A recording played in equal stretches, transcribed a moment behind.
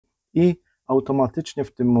i automatycznie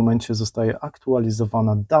w tym momencie zostaje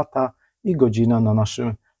aktualizowana data i godzina na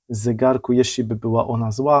naszym zegarku, jeśli by była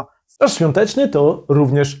ona zła. Straż świąteczny to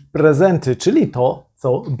również prezenty, czyli to,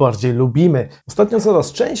 co bardziej lubimy. Ostatnio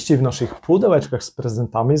coraz częściej w naszych pudełeczkach z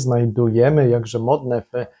prezentami znajdujemy jakże modne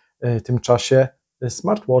w tym czasie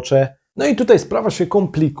smartwatche. No i tutaj sprawa się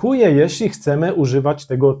komplikuje, jeśli chcemy używać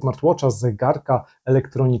tego smartwatcha, zegarka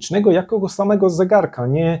elektronicznego, jako samego zegarka,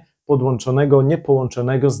 nie podłączonego, nie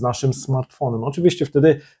połączonego z naszym smartfonem. Oczywiście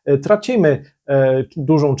wtedy tracimy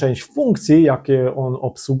dużą część funkcji, jakie on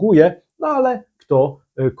obsługuje, no ale kto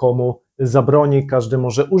komu zabroni, każdy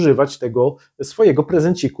może używać tego swojego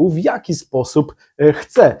prezenciku w jaki sposób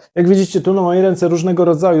chce. Jak widzicie tu na mojej ręce różnego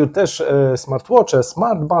rodzaju też smartwatche,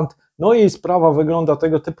 smartband, no i sprawa wygląda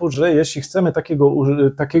tego typu, że jeśli chcemy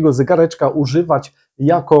takiego zegareczka używać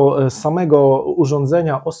jako samego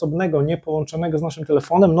urządzenia osobnego, nie połączonego z naszym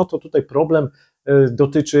telefonem, no to tutaj problem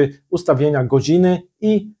dotyczy ustawienia godziny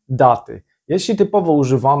i daty. Jeśli typowo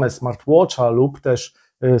używamy smartwatcha lub też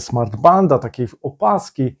smartbanda, takiej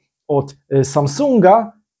opaski od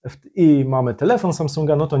Samsunga i mamy telefon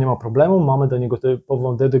Samsunga, no to nie ma problemu, mamy do niego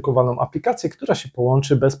typową dedykowaną aplikację, która się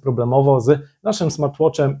połączy bezproblemowo z naszym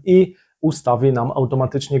smartwatchem i ustawi nam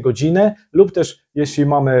automatycznie godzinę, lub też jeśli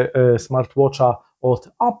mamy smartwatcha od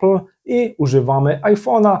Apple i używamy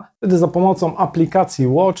iPhone'a, wtedy za pomocą aplikacji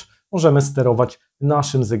Watch możemy sterować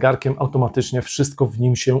naszym zegarkiem, automatycznie wszystko w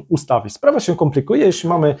nim się ustawi. Sprawa się komplikuje, jeśli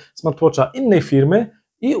mamy smartwatcha innej firmy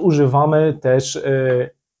i używamy też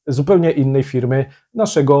zupełnie innej firmy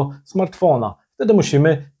naszego smartfona. Wtedy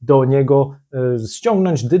musimy do niego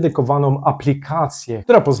ściągnąć dedykowaną aplikację,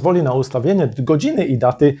 która pozwoli na ustawienie godziny i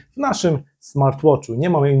daty w naszym smartwatchu. Nie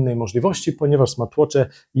mamy innej możliwości, ponieważ smartwatche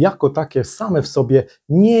jako takie same w sobie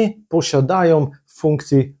nie posiadają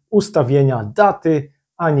funkcji ustawienia daty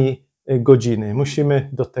ani godziny. Musimy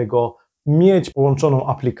do tego mieć połączoną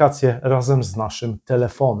aplikację razem z naszym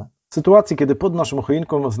telefonem. W sytuacji, kiedy pod naszą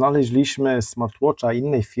choinką znaleźliśmy smartwatcha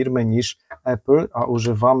innej firmy niż Apple, a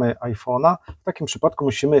używamy iPhone'a, w takim przypadku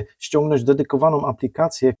musimy ściągnąć dedykowaną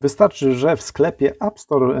aplikację. Wystarczy, że w sklepie App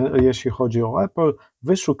Store, jeśli chodzi o Apple,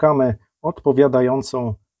 wyszukamy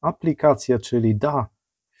odpowiadającą aplikację, czyli Datę.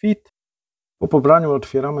 Po pobraniu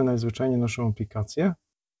otwieramy najzwyczajniej naszą aplikację.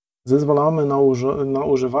 Zezwalamy na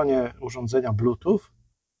używanie urządzenia Bluetooth.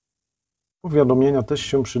 Powiadomienia też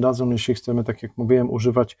się przydadzą, jeśli chcemy, tak jak mówiłem,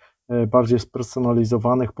 używać bardziej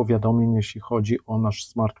spersonalizowanych powiadomień, jeśli chodzi o nasz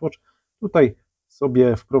smartwatch. Tutaj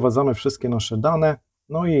sobie wprowadzamy wszystkie nasze dane,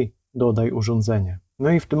 no i dodaj urządzenie. No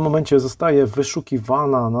i w tym momencie zostaje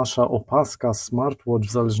wyszukiwana nasza opaska smartwatch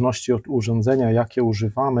w zależności od urządzenia, jakie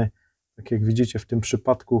używamy. Tak jak widzicie w tym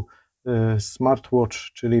przypadku smartwatch,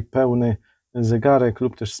 czyli pełny zegarek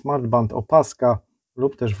lub też smartband, opaska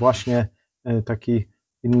lub też właśnie taki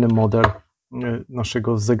inny model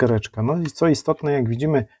naszego zegareczka. No i co istotne, jak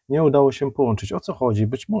widzimy, nie udało się połączyć. O co chodzi?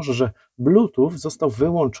 Być może, że Bluetooth został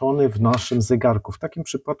wyłączony w naszym zegarku. W takim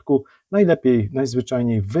przypadku najlepiej,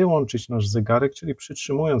 najzwyczajniej wyłączyć nasz zegarek, czyli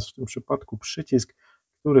przytrzymując w tym przypadku przycisk,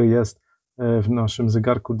 który jest w naszym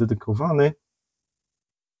zegarku dedykowany,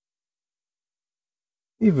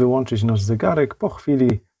 i wyłączyć nasz zegarek. Po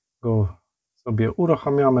chwili go sobie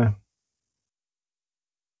uruchamiamy.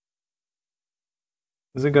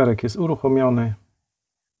 Zegarek jest uruchomiony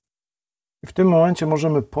i w tym momencie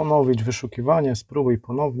możemy ponowić wyszukiwanie. Spróbuj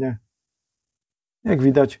ponownie. Jak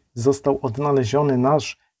widać, został odnaleziony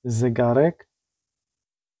nasz zegarek.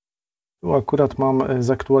 Tu akurat mam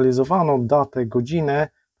zaktualizowaną datę, godzinę.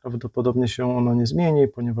 Prawdopodobnie się ona nie zmieni,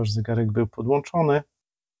 ponieważ zegarek był podłączony.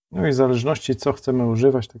 No i w zależności, co chcemy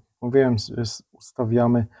używać, tak jak mówiłem,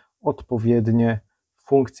 ustawiamy odpowiednie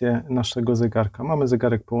funkcje naszego zegarka. Mamy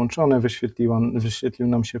zegarek połączony, wyświetlił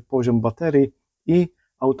nam się poziom baterii i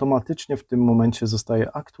automatycznie w tym momencie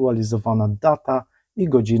zostaje aktualizowana data i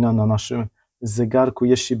godzina na naszym zegarku.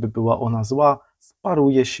 Jeśli by była ona zła,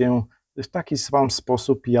 sparuje się w taki sam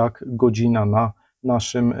sposób jak godzina na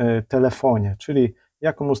naszym telefonie, czyli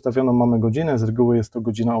jaką ustawioną mamy godzinę, z reguły jest to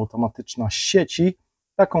godzina automatyczna sieci,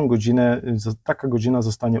 taka godzina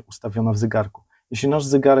zostanie ustawiona w zegarku. Jeśli nasz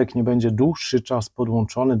zegarek nie będzie dłuższy czas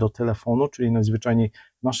podłączony do telefonu, czyli najzwyczajniej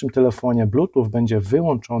w naszym telefonie Bluetooth będzie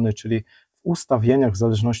wyłączony, czyli w ustawieniach, w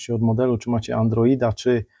zależności od modelu, czy macie Androida,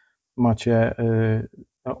 czy macie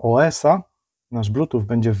OS-a, nasz Bluetooth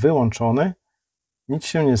będzie wyłączony, nic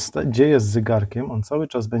się nie dzieje z zegarkiem, on cały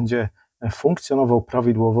czas będzie funkcjonował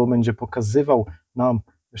prawidłowo, będzie pokazywał nam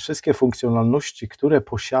wszystkie funkcjonalności, które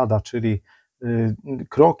posiada, czyli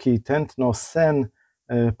kroki, tętno, sen,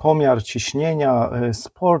 pomiar ciśnienia,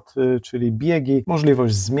 sport, czyli biegi,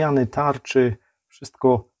 możliwość zmiany tarczy,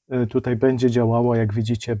 wszystko tutaj będzie działało, jak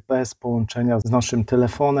widzicie, bez połączenia z naszym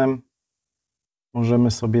telefonem.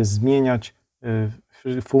 Możemy sobie zmieniać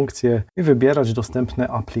funkcje i wybierać dostępne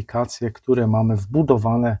aplikacje, które mamy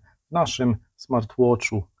wbudowane w naszym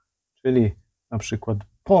smartwatchu, czyli na przykład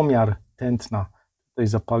pomiar tętna. Tutaj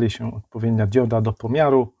zapali się odpowiednia dioda do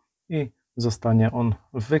pomiaru i zostanie on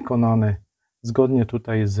wykonany zgodnie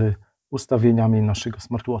tutaj z ustawieniami naszego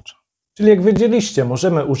smartwatcha. Czyli jak wiedzieliście,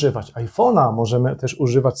 możemy używać iPhone'a, możemy też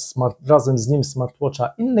używać razem z nim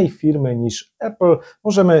smartwatcha innej firmy niż Apple,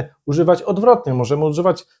 możemy używać odwrotnie, możemy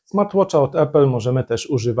używać smartwatcha od Apple, możemy też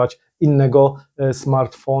używać innego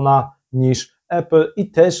smartfona niż Apple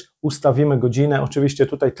i też ustawimy godzinę, oczywiście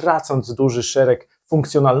tutaj tracąc duży szereg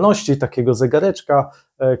funkcjonalności takiego zegareczka,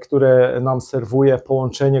 które nam serwuje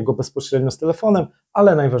połączenie go bezpośrednio z telefonem,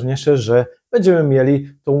 ale najważniejsze, że będziemy mieli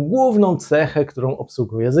tą główną cechę, którą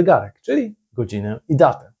obsługuje zegarek, czyli godzinę i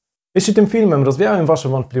datę. Jeśli tym filmem rozwiałem Wasze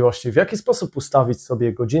wątpliwości, w jaki sposób ustawić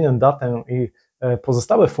sobie godzinę, datę i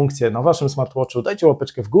pozostałe funkcje na Waszym smartwatchu, dajcie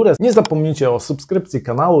łapeczkę w górę. Nie zapomnijcie o subskrypcji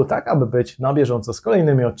kanału, tak aby być na bieżąco z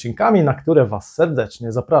kolejnymi odcinkami, na które Was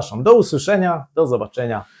serdecznie zapraszam. Do usłyszenia, do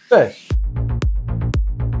zobaczenia, cześć!